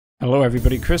Hello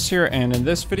everybody, Chris here, and in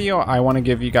this video I want to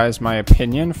give you guys my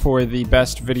opinion for the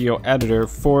best video editor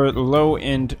for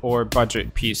low-end or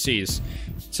budget PCs.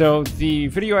 So the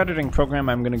video editing program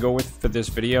I'm going to go with for this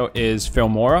video is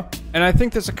Filmora, and I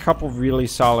think there's a couple really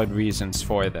solid reasons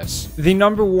for this. The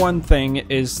number one thing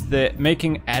is that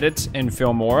making edits in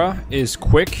Filmora is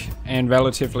quick and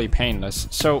relatively painless.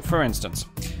 So for instance,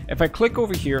 if I click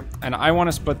over here and I want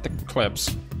to split the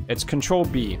clips, it's Control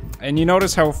B, and you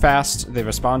notice how fast the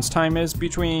response time is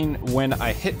between when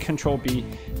I hit Control B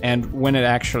and when it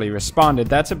actually responded.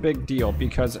 That's a big deal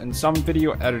because in some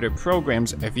video editor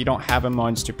programs, if you don't have a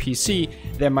monster PC,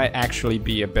 there might actually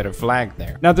be a bit of lag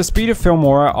there. Now the speed of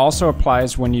Filmora also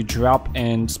applies when you drop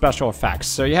in special effects.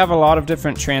 So you have a lot of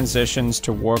different transitions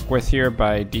to work with here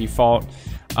by default,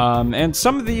 and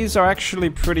some of these are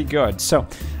actually pretty good. So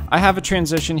I have a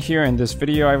transition here in this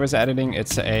video I was editing.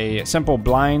 It's a simple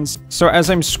blinds. So as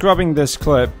I'm scrubbing this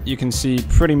clip, you can see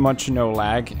pretty much no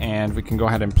lag, and we can go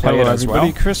ahead and play it as well. Hello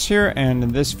everybody, Chris here, and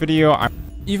in this video,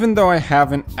 even though I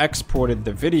haven't exported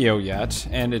the video yet,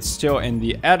 and it's still in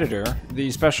the editor, the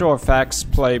special effects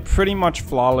play pretty much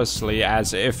flawlessly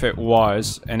as if it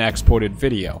was an exported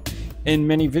video. In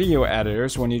many video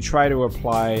editors, when you try to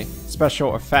apply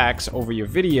special effects over your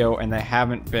video and they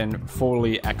haven't been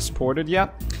fully exported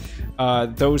yet,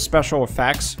 those special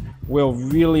effects will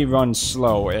really run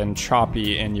slow and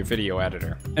choppy in your video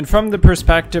editor. And from the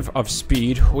perspective of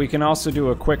speed, we can also do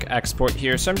a quick export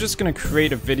here. So I'm just going to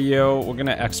create a video. We're going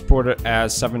to export it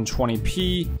as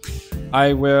 720p.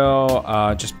 I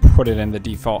will just put it in the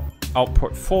default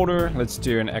output folder. Let's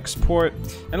do an export,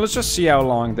 and let's just see how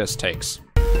long this takes.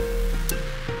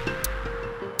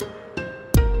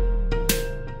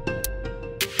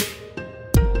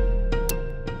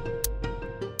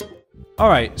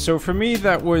 Alright, so for me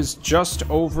that was just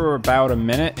over about a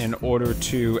minute in order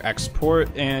to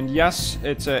export, and yes,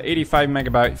 it's a 85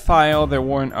 megabyte file. There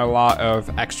weren't a lot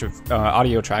of extra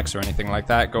audio tracks or anything like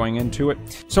that going into it.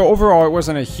 So overall it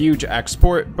wasn't a huge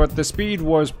export, but the speed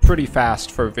was pretty fast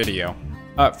for video.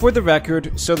 For the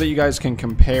record, so that you guys can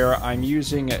compare, I'm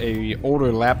using a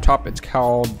older laptop. It's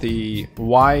called the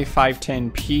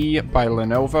Y510P by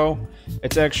Lenovo.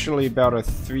 It's actually about a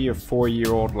 3 or 4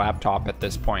 year old laptop at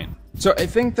this point. So I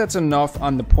think that's enough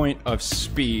on the point of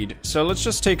speed. So let's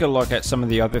just take a look at some of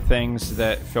the other things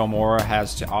that Filmora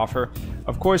has to offer.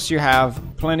 Of course, you have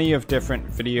plenty of different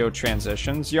video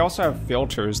transitions. You also have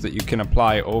filters that you can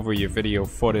apply over your video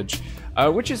footage,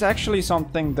 which is actually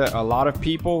something that a lot of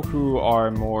people who are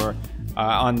more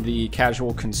on the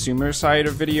casual consumer side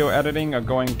of video editing are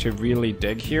going to really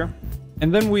dig here.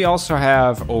 And then we also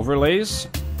have overlays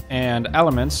and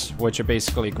elements, which are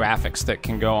basically graphics that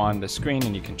can go on the screen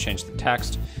and you can change the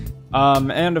text.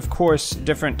 And of course,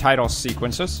 different title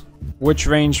sequences, which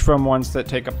range from ones that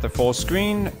take up the full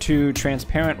screen to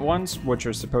transparent ones, which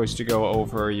are supposed to go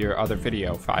over your other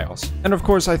video files. And of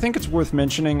course, I think it's worth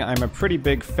mentioning, I'm a pretty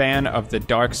big fan of the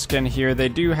dark skin here. They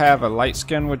do have a light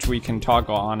skin, which we can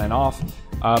toggle on and off.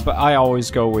 But I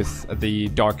always go with the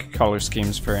dark color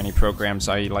schemes for any programs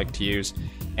I like to use.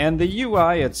 And the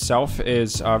UI itself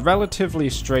is relatively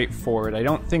straightforward. I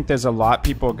don't think there's a lot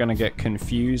people are going to get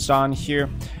confused on here.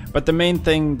 But the main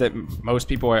thing that most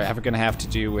people are ever going to have to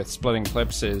do with splitting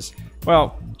clips is,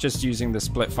 well, just using the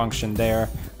split function there.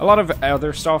 A lot of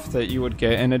other stuff that you would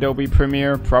get in Adobe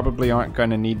Premiere probably aren't going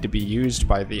to need to be used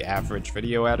by the average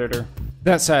video editor.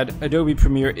 That said, Adobe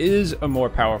Premiere is a more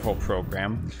powerful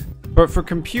program. But for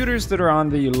computers that are on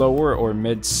the lower or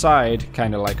mid side,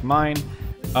 kind of like mine,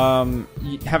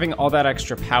 having all that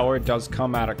extra power does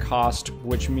come at a cost,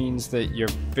 which means that your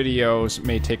videos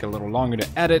may take a little longer to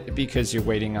edit because you're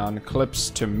waiting on clips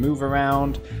to move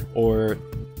around or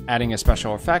adding a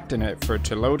special effect in it for it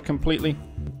to load completely.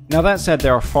 Now that said,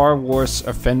 there are far worse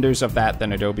offenders of that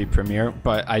than Adobe Premiere,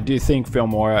 but I do think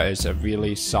Filmora is a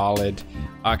really solid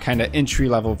kind of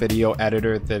entry-level video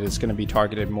editor that is going to be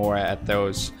targeted more at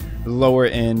those lower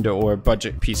end or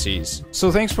budget PCs.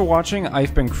 So thanks for watching.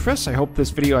 I've been Chris. I hope this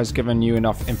video has given you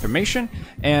enough information,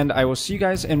 and I will see you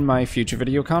guys in my future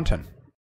video content.